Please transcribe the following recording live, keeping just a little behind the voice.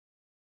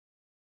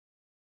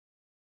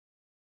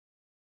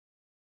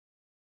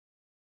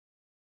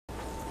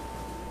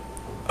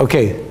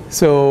Okay,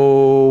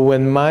 so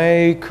when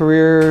my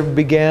career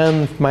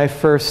began, my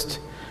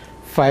first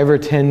 5 or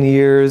 10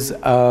 years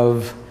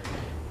of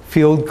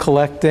field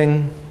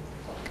collecting,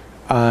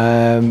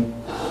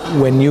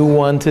 when you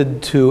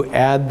wanted to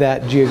add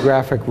that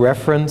geographic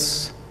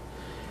reference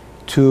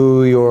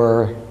to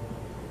your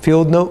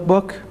field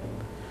notebook,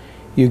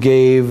 you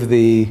gave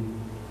the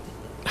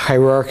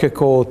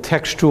hierarchical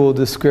textual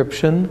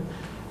description.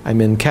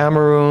 I'm in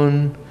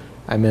Cameroon,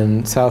 I'm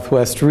in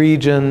Southwest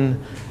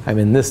region, I'm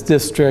in this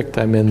district,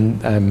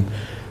 I'm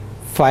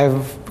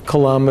 5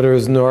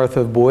 kilometers north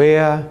of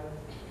Buea,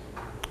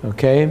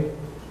 okay?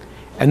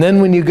 And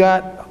then when you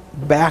got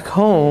back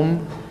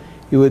home,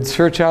 you would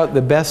search out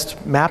the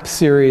best map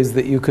series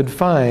that you could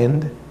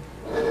find,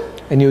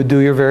 and you would do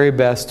your very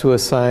best to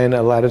assign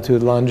a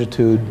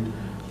latitude-longitude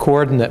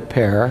coordinate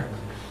pair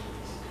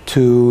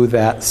to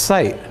that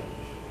site,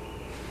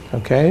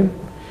 okay?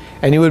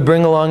 And you would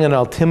bring along an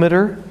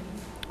altimeter,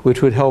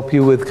 which would help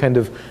you with kind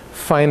of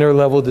finer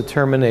level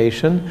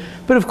determination.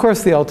 But of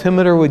course the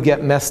altimeter would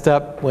get messed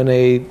up when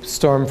a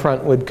storm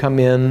front would come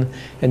in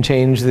and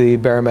change the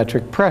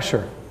barometric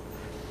pressure.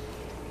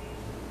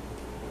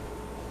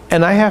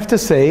 And I have to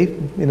say,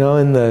 you know,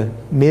 in the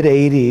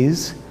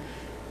mid-80s,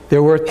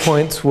 there were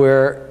points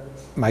where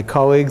my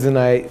colleagues and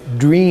I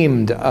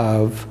dreamed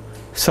of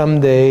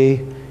someday,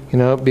 you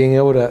know, being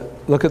able to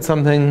look at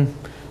something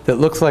that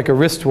looks like a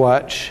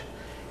wristwatch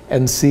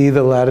and see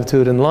the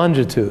latitude and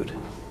longitude.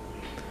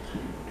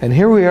 And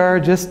here we are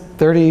just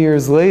 30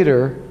 years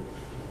later,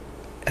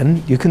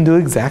 and you can do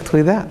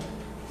exactly that.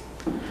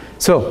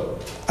 So,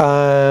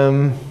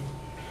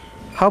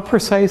 how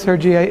precise are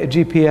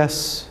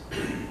GPS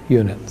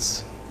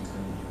units?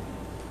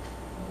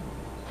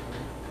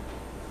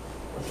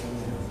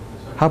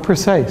 How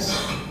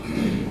precise?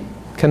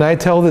 Can I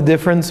tell the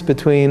difference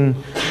between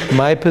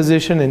my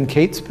position and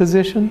Kate's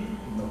position?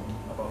 No,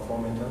 about 4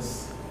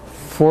 meters.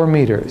 4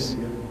 meters.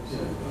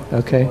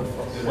 Okay.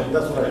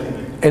 That's what I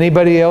think.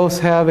 Anybody else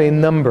have a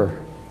number?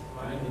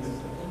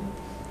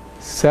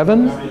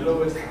 7?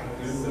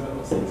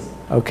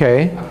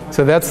 Okay.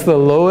 So that's the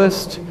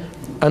lowest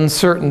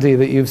uncertainty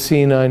that you've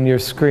seen on your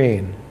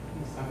screen.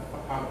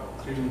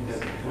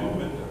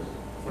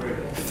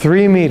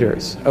 3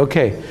 meters.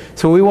 Okay.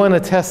 So we want to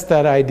test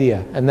that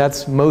idea, and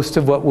that's most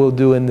of what we'll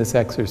do in this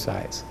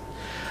exercise.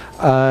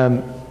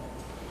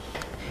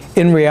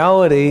 In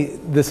reality,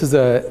 this is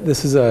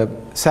a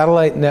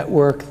satellite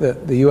network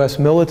that the US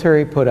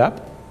military put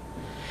up,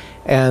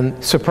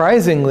 and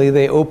surprisingly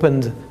they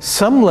opened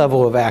some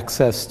level of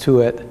access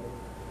to it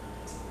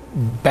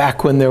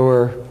back when there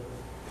were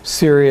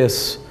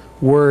serious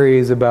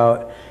worries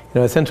about, you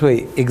know,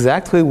 essentially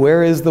exactly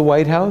where is the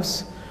White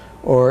House,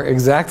 or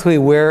exactly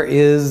where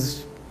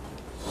is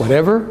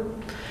whatever.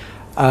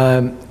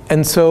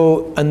 And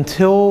so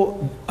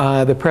until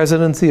the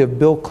presidency of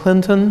Bill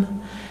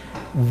Clinton,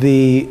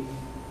 the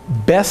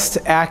best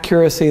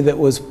accuracy that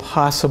was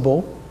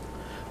possible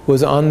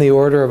was on the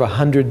order of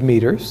 100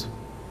 meters.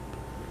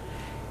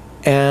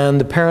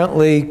 And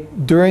apparently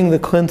during the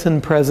Clinton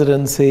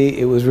presidency,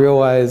 it was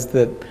realized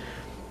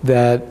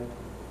that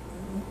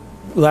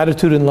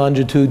latitude and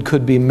longitude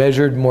could be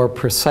measured more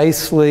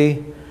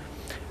precisely.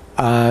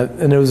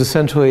 And it was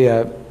essentially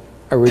a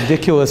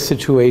ridiculous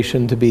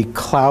situation to be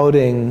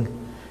clouding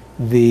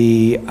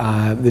the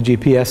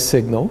GPS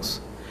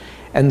signals.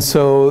 And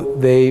so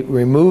they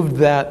removed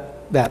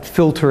that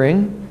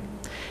filtering,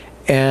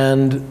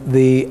 and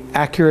the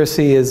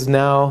accuracy is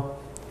now,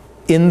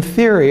 in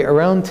theory,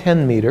 around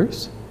 10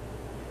 meters.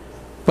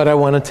 But I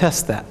want to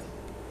test that,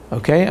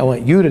 okay? I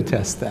want you to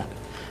test that.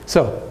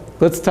 So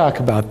let's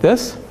talk about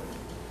this.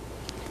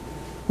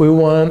 We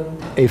want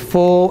a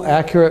full,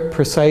 accurate,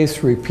 precise,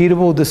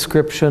 repeatable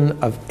description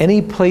of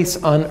any place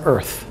on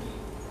Earth,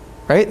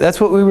 right? That's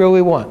what we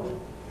really want.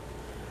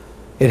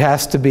 It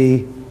has to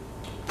be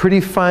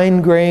pretty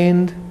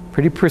fine-grained,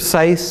 pretty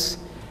precise,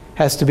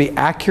 has to be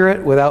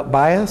accurate without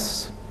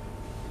bias.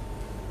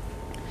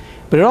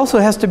 But it also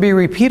has to be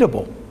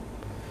repeatable,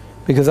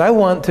 because I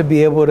want to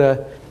be able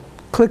to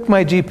click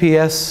my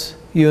GPS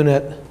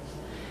unit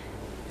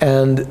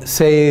and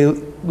say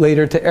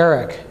later to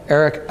Eric,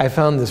 I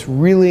found this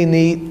really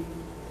neat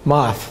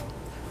moth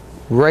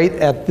right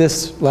at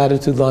this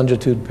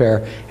latitude-longitude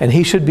pair, and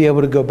he should be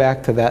able to go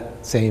back to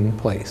that same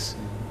place.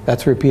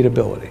 That's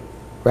repeatability,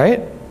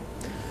 right?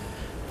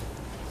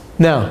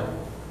 Now,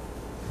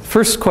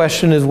 first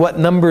question is, what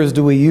numbers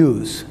do we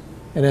use?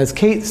 And as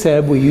Kate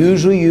said, we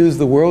usually use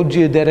the World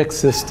Geodetic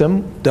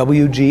System,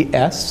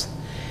 WGS,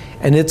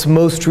 and its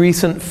most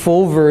recent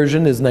full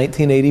version is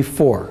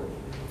 1984.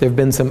 There have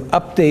been some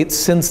updates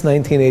since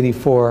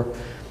 1984,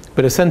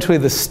 but essentially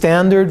the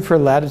standard for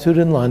latitude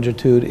and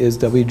longitude is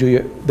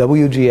WGS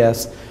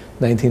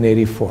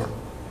 1984.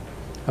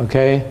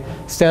 Okay?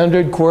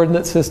 Standard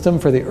coordinate system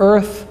for the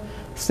Earth,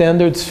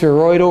 standard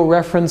spheroidal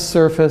reference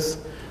surface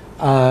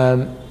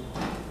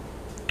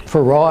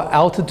for raw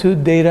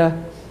altitude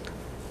data,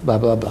 blah,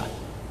 blah, blah.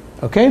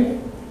 Okay?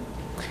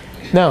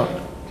 Now,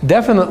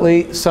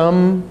 definitely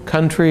some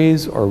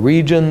countries or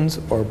regions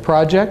or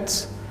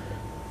projects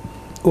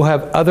will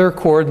have other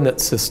coordinate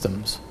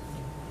systems.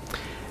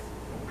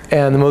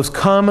 And the most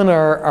common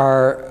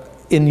are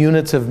in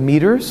units of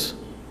meters,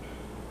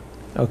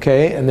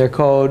 okay? And they're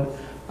called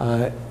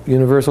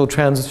Universal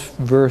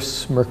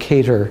Transverse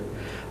Mercator,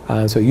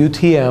 so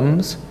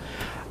UTMs.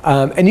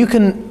 And you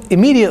can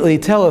immediately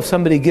tell if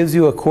somebody gives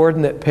you a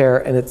coordinate pair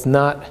and it's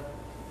not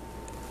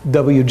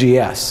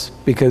WGS,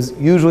 because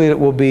usually it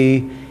will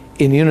be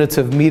in units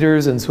of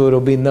meters, and so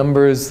it'll be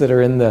numbers that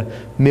are in the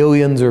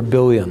millions or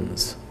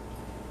billions.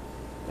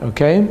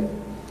 Okay?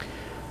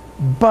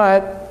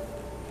 But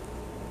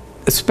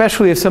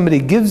especially if somebody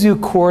gives you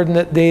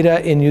coordinate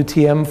data in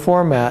UTM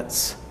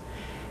formats,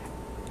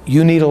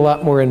 you need a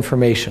lot more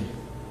information.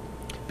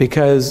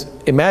 Because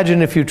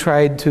imagine if you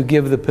tried to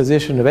give the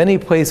position of any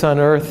place on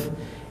Earth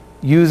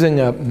using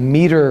a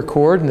meter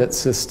coordinate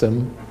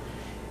system.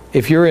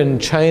 If you're in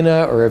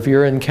China, or if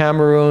you're in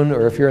Cameroon,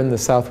 or if you're in the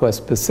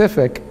Southwest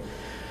Pacific,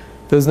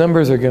 those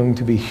numbers are going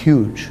to be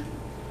huge.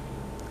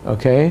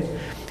 Okay?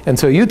 And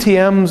so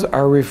UTMs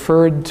are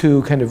referred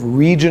to kind of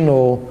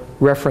regional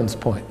reference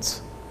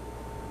points.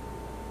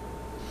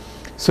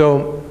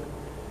 So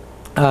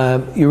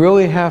you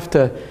really have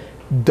to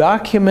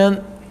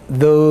document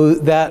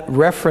that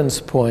reference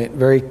point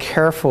very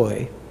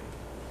carefully.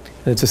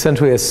 And it's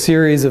essentially a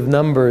series of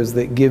numbers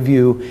that give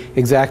you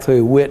exactly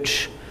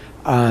which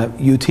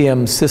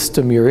UTM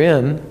system you're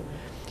in.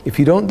 If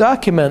you don't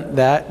document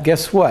that,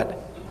 guess what?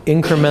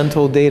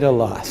 Incremental data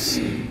loss.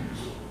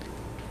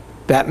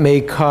 That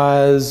may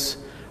cause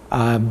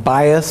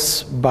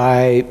bias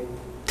by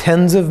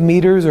tens of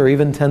meters or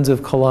even tens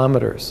of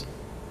kilometers.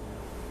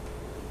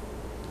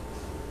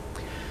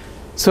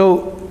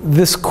 So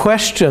this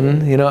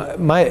question, you know,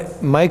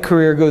 my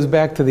career goes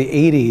back to the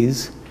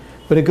 80s,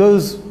 but it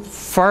goes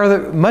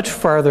farther, much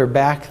farther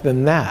back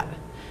than that.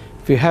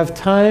 If you have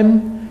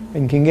time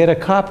and can get a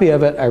copy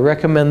of it, I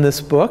recommend this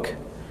book.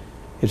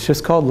 It's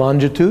just called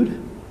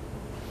Longitude.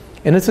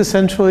 And it's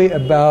essentially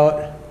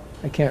about,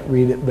 I can't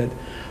read it, but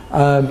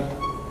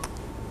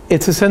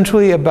it's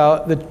essentially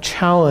about the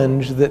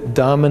challenge that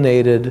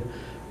dominated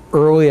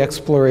early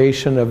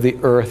exploration of the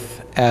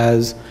Earth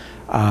as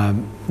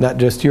not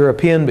just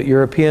European, but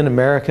European,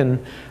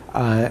 American,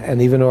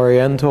 and even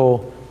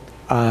Oriental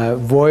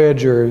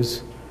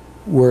voyagers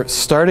were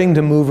starting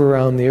to move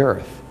around the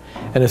Earth.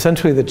 And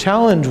essentially the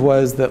challenge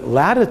was that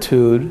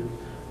latitude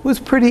was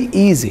pretty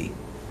easy.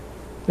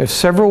 There's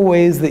several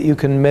ways that you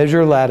can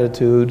measure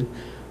latitude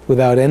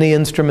without any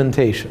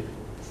instrumentation.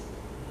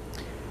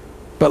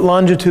 But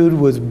longitude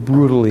was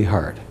brutally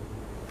hard,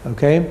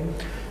 okay?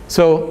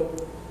 So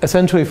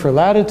essentially for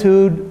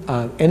latitude,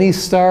 any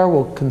star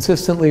will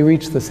consistently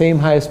reach the same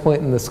highest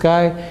point in the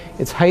sky.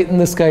 Its height in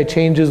the sky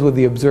changes with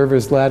the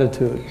observer's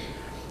latitude.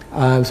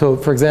 So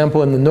for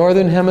example, in the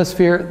northern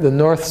hemisphere, the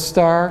North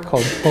Star,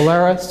 called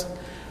Polaris,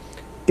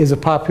 is a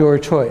popular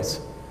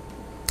choice.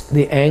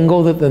 The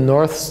angle that the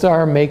North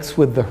Star makes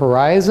with the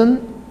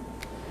horizon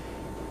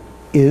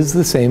is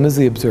the same as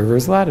the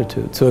observer's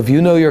latitude. So if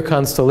you know your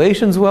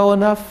constellations well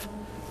enough,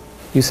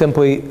 you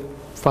simply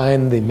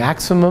find the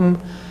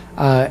maximum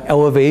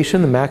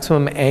elevation, the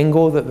maximum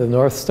angle that the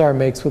North Star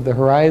makes with the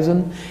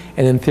horizon,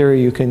 and in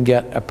theory you can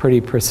get a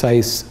pretty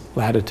precise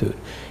latitude.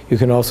 You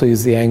can also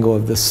use the angle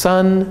of the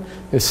sun.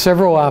 There's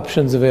several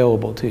options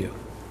available to you.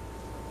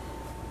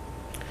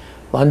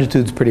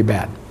 Longitude's pretty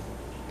bad.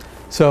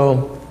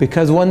 So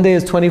because one day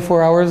is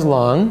 24 hours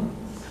long,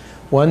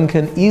 one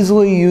can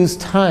easily use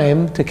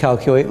time to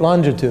calculate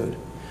longitude.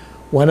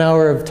 1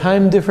 hour of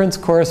time difference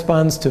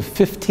corresponds to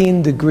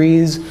 15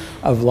 degrees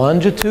of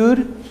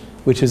longitude,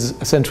 which is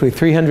essentially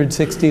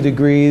 360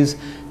 degrees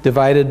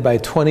divided by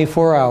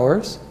 24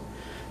 hours.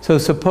 So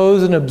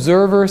suppose an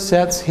observer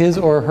sets his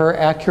or her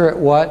accurate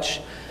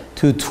watch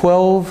to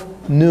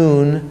 12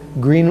 noon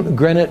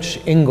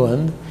Greenwich,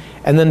 England,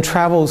 and then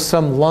travels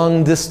some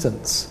long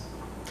distance.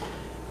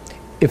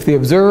 If the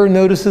observer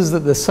notices that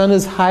the sun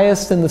is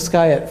highest in the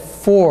sky at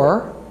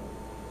 4,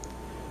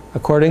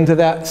 according to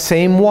that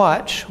same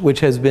watch, which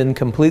has been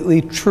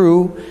completely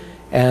true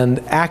and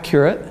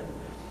accurate,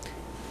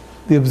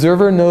 the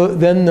observer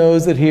then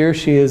knows that he or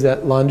she is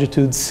at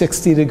longitude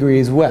 60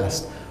 degrees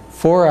west.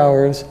 4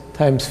 hours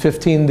times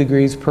 15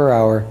 degrees per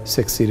hour,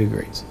 60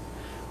 degrees.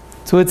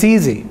 So it's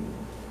easy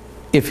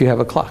if you have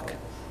a clock.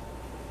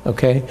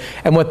 Okay?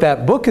 And what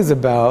that book is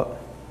about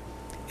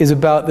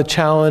the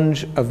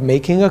challenge of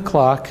making a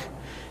clock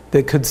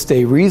that could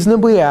stay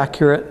reasonably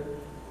accurate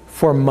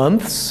for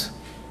months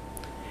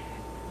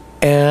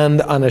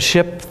and on a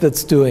ship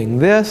that's doing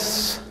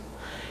this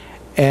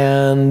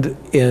and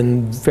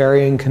in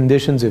varying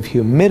conditions of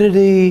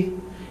humidity,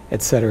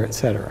 et cetera, et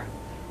cetera.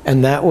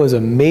 And that was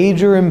a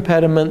major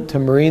impediment to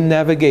marine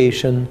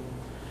navigation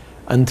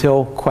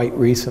until quite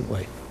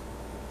recently.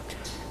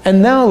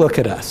 And now look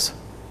at us,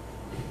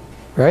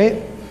 right?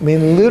 I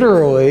mean,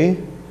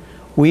 literally,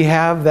 we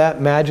have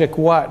that magic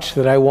watch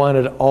that I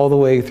wanted all the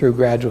way through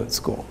graduate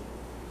school.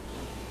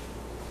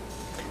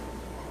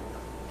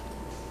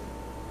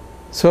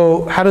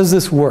 So how does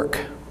this work?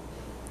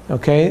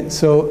 Okay,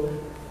 so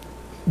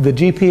the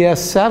GPS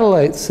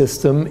satellite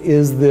system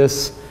is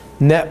this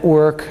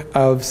network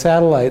of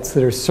satellites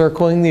that are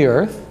circling the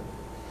Earth.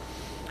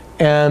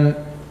 And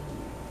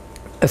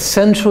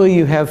essentially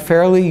you have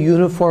fairly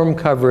uniform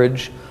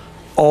coverage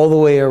all the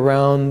way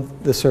around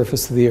the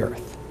surface of the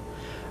Earth.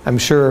 I'm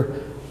sure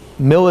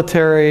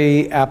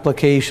military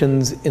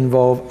applications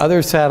involve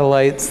other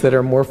satellites that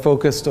are more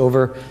focused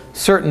over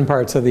certain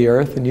parts of the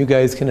Earth, and you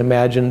guys can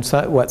imagine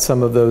what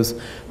some of those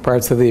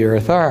parts of the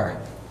Earth are.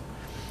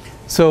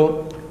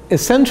 So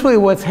essentially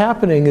what's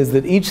happening is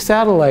that each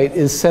satellite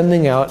is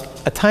sending out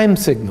a time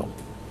signal.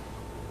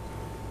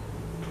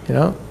 You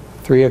know,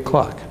 3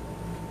 o'clock,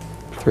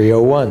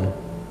 3:01,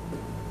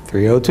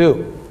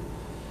 3:02.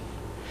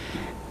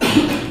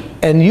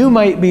 And you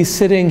might be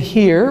sitting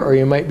here, or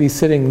you might be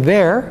sitting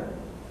there,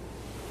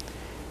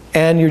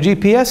 and your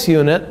GPS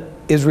unit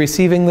is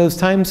receiving those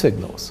time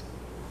signals.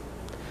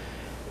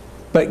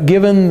 But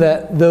given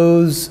that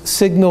those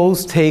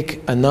signals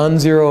take a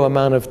non-zero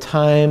amount of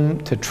time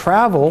to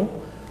travel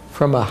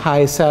from a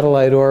high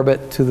satellite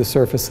orbit to the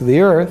surface of the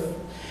Earth,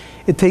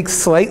 it takes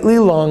slightly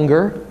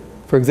longer,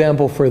 for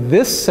example, for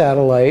this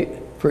satellite,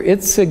 for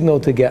its signal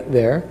to get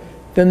there,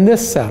 than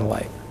this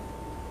satellite.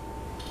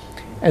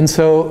 And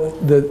so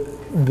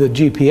the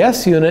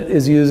GPS unit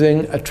is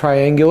using a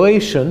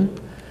triangulation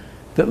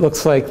that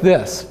looks like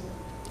this.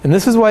 And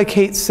this is why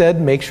Kate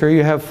said, make sure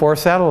you have 4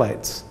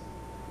 satellites.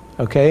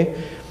 Okay?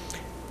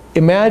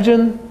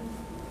 Imagine,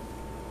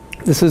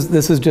 this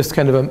is just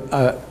kind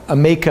of a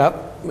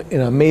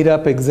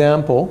made-up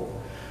example.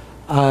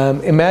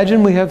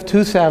 Imagine we have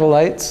 2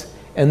 satellites,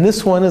 and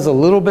this one is a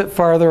little bit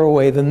farther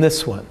away than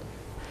this one.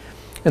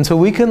 And so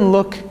we can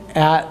look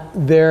at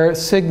their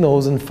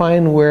signals and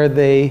find where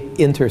they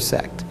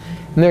intersect.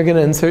 And they're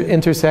going to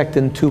intersect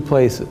in 2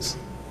 places.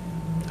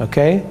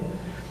 Okay?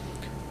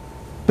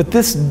 But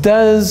this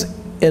does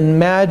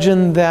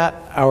imagine that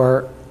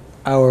our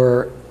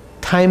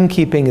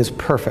timekeeping is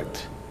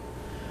perfect.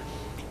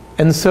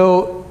 And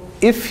so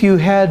if you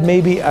had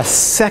maybe a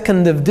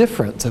second of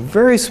difference, a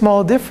very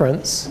small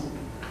difference,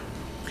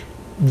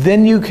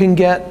 then you can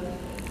get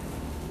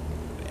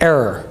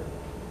error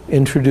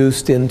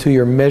introduced into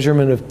your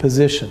measurement of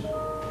position.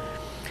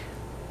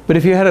 But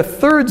if you had a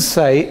third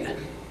site,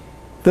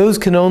 those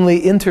can only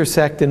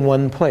intersect in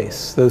one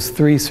place, those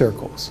 3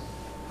 circles.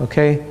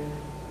 Okay?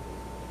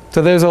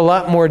 So there's a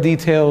lot more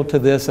detail to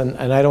this,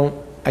 and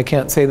I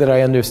can't say that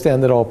I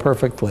understand it all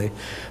perfectly.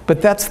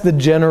 But that's the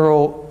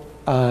general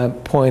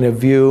point of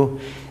view.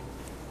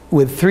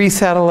 With 3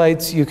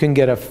 satellites, you can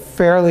get a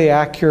fairly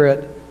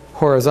accurate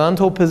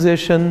horizontal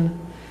position,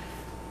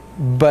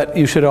 but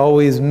you should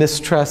always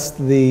mistrust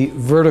the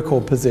vertical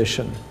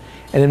position.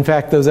 And in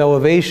fact, those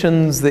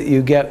elevations that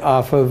you get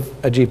off of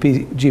a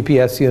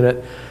GPS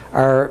unit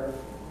are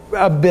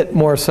a bit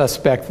more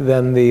suspect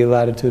than the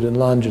latitude and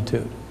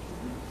longitude.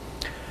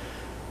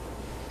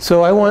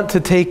 So I want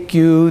to take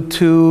you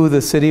to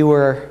the city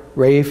where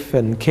Rafe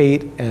and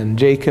Kate and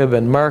Jacob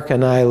and Mark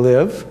and I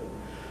live.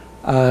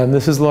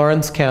 This is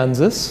Lawrence,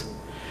 Kansas.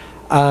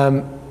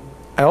 I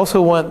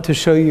also want to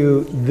show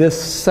you this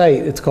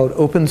site. It's called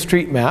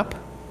OpenStreetMap.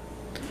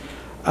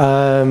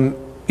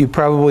 You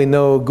probably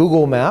know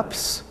Google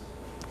Maps.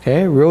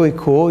 Okay, really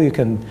cool. You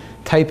can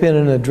type in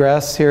an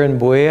address here in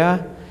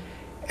Buea,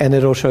 and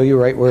it'll show you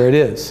right where it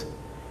is.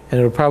 And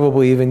it'll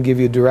probably even give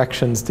you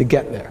directions to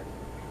get there.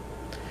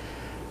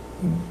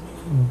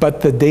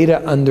 But the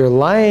data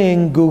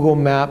underlying Google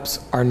Maps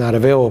are not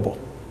available.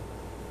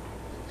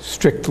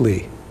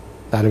 Strictly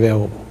not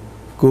available.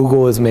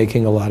 Google is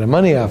making a lot of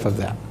money off of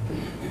that.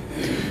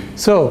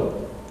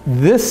 So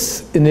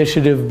this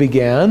initiative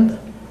began,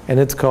 and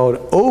it's called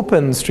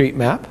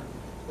OpenStreetMap,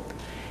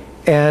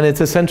 and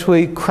it's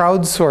essentially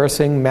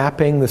crowdsourcing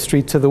mapping the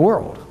streets of the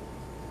world.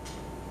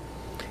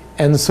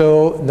 And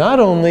so not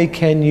only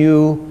can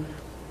you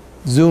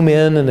zoom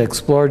in and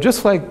explore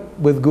just like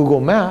with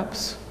Google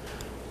Maps,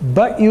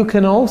 but you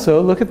can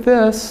also, look at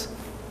this,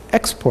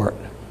 export.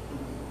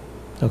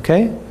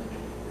 Okay?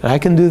 And I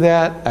can do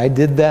that. I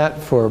did that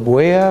for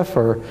Buea,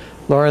 for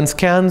Lawrence,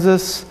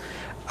 Kansas.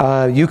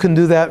 You can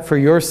do that for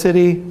your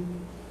city.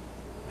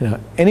 You know,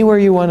 anywhere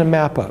you want a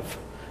map of.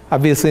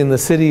 Obviously in the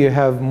city you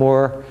have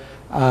more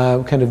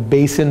kind of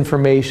base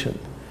information.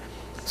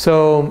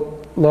 So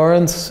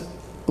Lawrence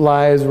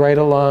lies right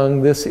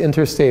along this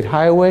interstate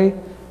highway,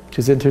 which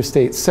is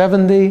Interstate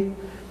 70.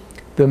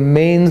 The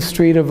main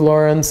street of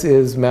Lawrence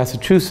is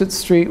Massachusetts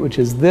Street, which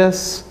is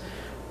this.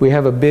 We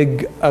have a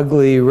big,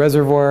 ugly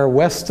reservoir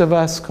west of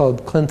us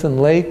called Clinton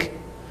Lake.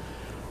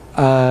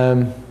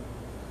 Some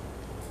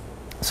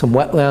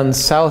wetlands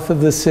south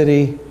of the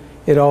city.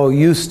 It all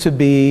used to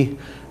be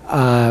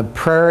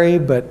prairie,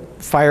 but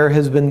fire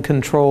has been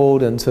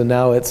controlled, and so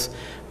now it's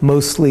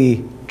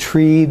mostly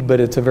treed, but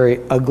it's a very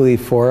ugly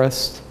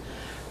forest.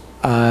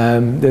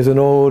 There's an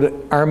old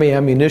Army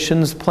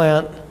ammunitions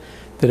plant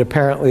that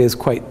apparently is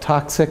quite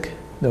toxic.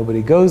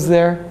 Nobody goes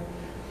there.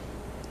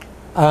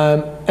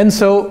 And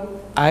so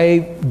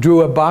I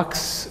drew a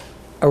box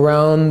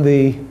around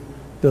the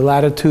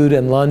latitude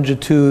and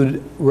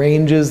longitude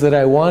ranges that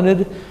I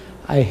wanted.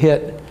 I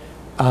hit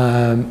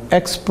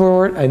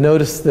export. I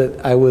noticed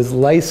that I was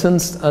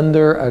licensed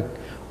under a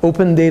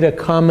Open Data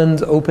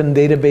Commons Open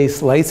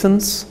Database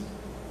license.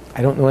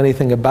 I don't know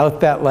anything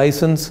about that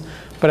license,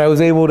 but I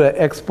was able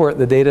to export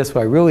the data, so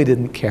I really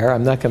didn't care.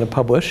 I'm not going to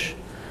publish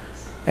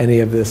any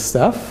of this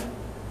stuff.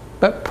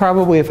 But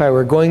probably if I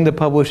were going to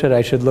publish it,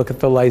 I should look at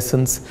the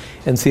license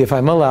and see if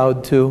I'm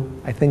allowed to.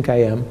 I think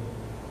I am.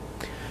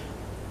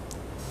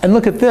 And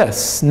look at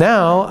this.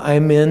 Now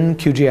I'm in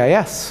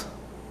QGIS.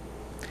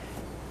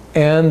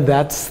 And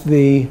that's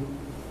the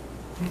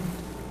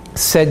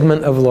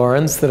segment of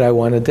Lawrence that I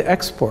wanted to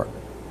export.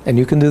 And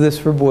you can do this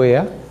for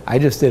Buea. I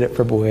just did it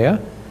for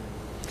Buea.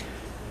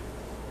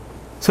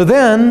 So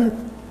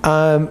then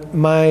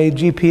my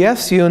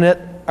GPS unit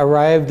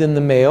arrived in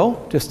the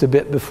mail just a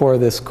bit before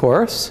this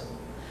course.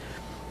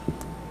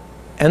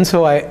 And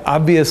so I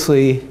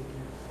obviously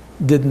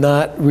did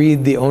not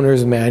read the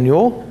owner's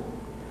manual.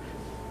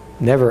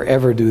 Never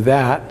ever do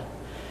that.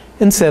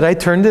 Instead, I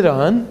turned it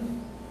on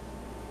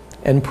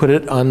and put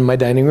it on my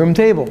dining room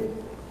table.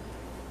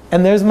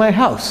 And there's my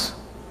house.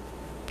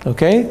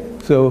 Okay?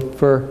 So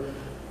for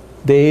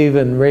Dave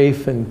and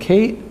Rafe and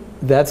Kate,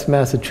 that's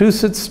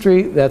Massachusetts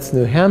Street, that's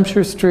New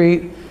Hampshire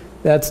Street,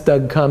 that's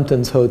Doug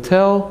Compton's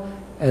hotel,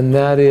 and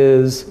that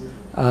is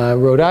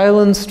Rhode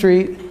Island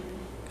Street,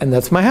 and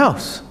that's my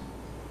house.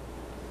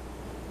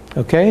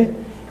 Okay?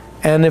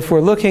 And if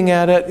we're looking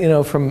at it, you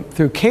know,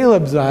 through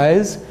Caleb's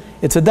eyes,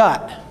 it's a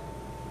dot.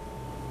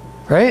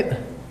 Right?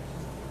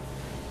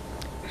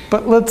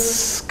 But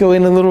let's go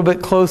in a little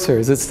bit closer.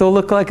 Does it still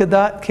look like a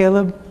dot,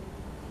 Caleb?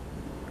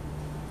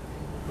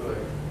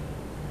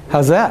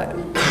 How's that?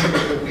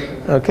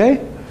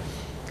 Okay?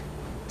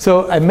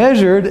 So I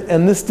measured,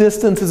 and this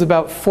distance is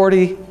about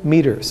 40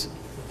 meters.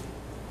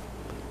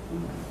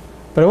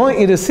 But I want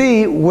you to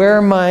see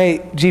where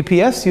my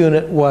GPS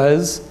unit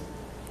was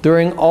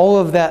during all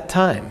of that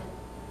time.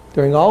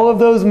 During all of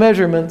those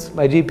measurements,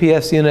 my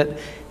GPS unit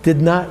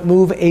did not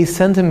move a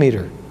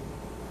centimeter.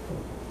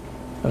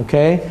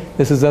 Okay?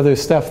 This is other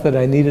stuff that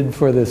I needed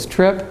for this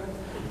trip.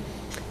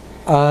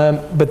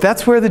 But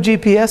that's where the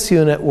GPS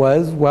unit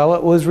was while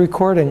it was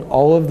recording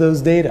all of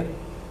those data.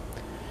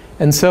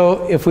 And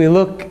so if we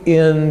look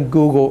in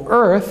Google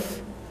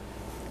Earth,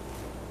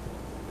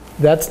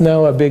 that's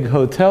now a big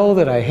hotel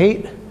that I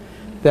hate.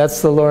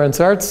 That's the Lawrence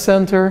Arts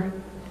Center.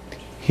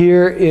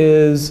 Here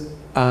is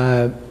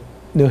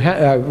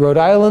Rhode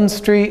Island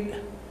Street,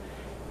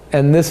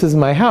 and this is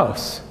my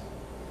house.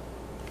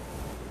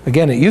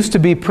 Again, it used to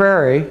be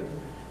prairie,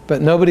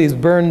 but nobody's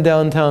burned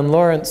downtown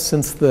Lawrence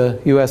since the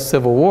US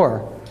Civil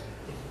War.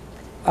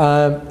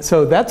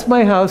 So that's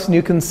my house, and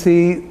you can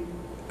see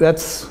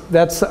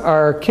that's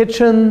our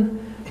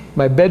kitchen.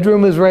 My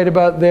bedroom is right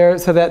about there,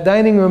 so that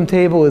dining room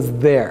table is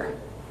there.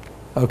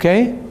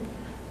 Okay?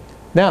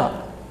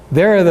 Now,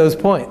 there are those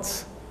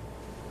points.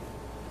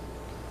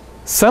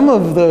 Some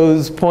of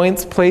those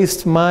points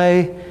placed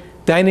my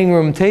dining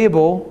room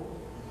table.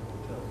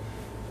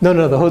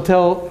 No, the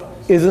hotel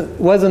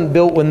wasn't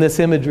built when this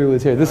imagery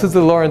was here. This is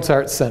the Lawrence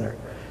Arts Center.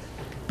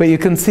 But you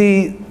can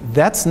see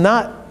that's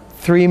not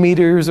 3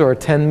 meters or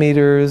 10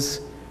 meters.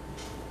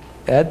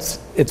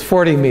 It's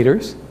 40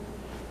 meters.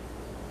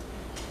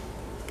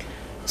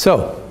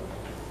 So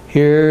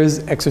here's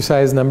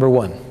exercise number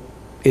 1.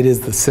 It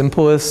is the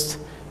simplest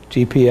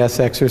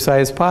GPS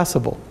exercise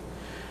possible.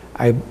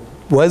 I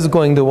was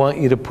going to want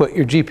you to put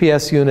your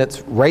GPS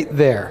units right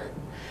there.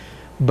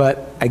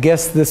 But I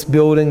guess this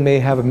building may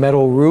have a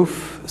metal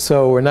roof,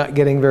 so we're not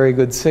getting very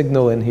good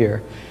signal in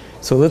here.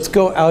 So let's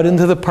go out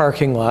into the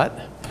parking lot.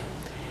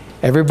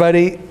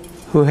 Everybody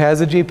who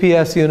has a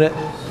GPS unit,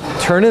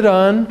 turn it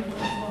on.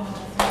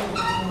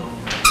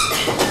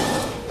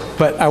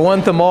 But I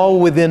want them all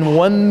within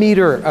 1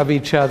 meter of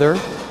each other.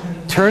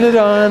 Turn it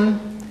on.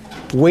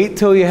 Wait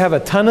till you have a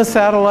ton of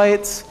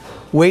satellites.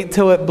 Wait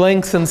till it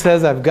blinks and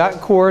says, I've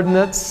got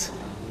coordinates.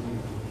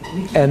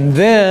 And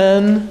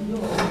then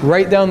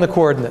write down the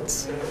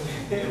coordinates.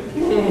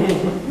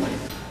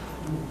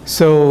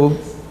 So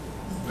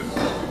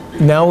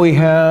now we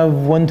have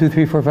 1, 2,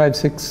 3, 4, 5,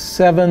 6,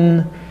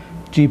 7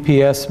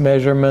 GPS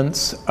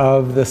measurements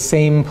of the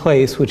same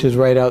place, which is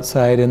right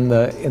outside in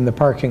the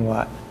parking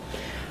lot.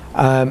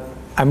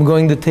 I'm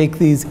going to take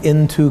these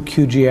into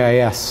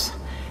QGIS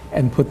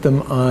and put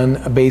them on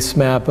a base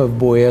map of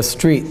Buea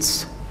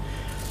streets.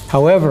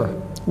 However,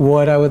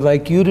 what I would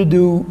like you to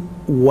do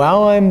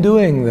while I'm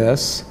doing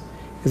this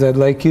is I'd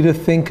like you to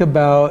think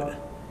about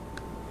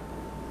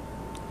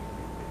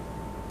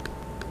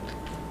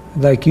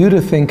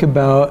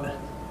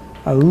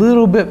a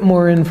little bit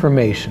more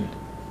information.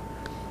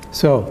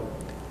 So,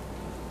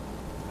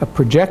 a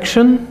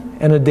projection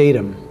and a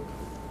datum,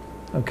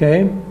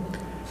 okay?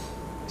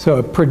 So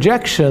a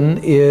projection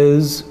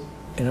is,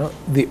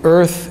 the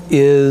Earth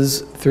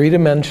is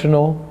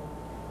 3-dimensional.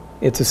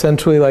 It's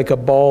essentially like a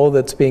ball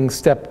that's being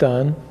stepped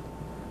on.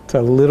 It's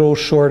a little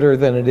shorter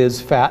than it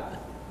is fat.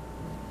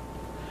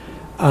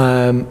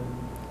 And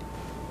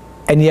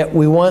yet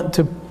we want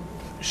to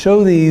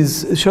show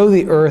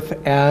the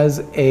Earth as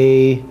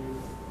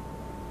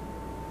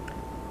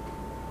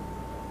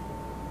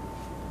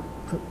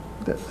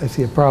I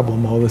see a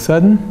problem all of a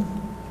sudden.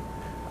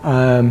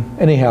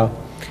 Anyhow,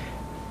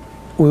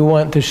 we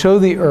want to show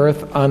the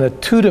Earth on a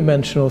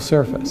two-dimensional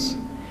surface.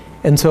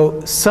 And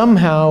so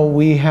somehow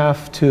we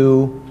have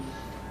to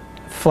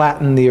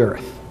flatten the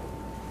Earth.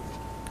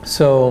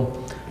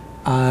 So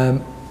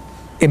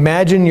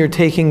imagine you're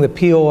taking the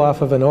peel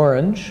off of an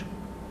orange,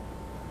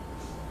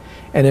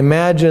 and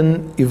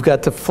imagine you've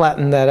got to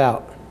flatten that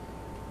out,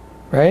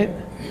 right?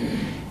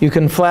 You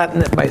can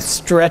flatten it by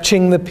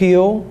stretching the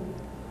peel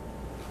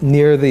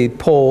near the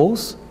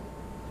poles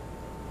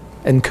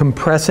and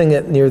compressing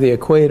it near the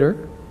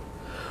equator,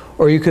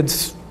 or you could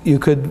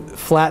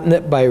flatten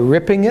it by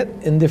ripping it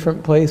in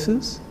different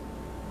places,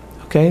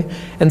 okay?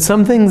 And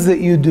some things that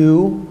you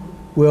do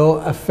will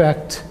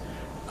affect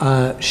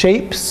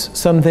shapes,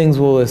 some things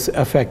will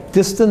affect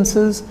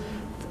distances,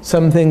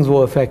 some things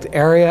will affect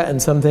area,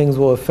 and some things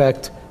will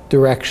affect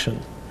direction.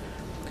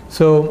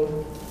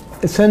 So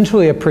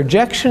essentially a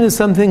projection is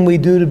something we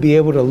do to be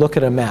able to look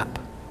at a map.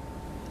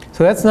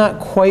 So that's not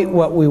quite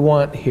what we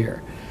want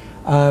here.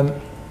 I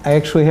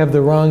actually have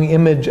the wrong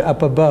image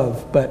up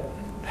above, but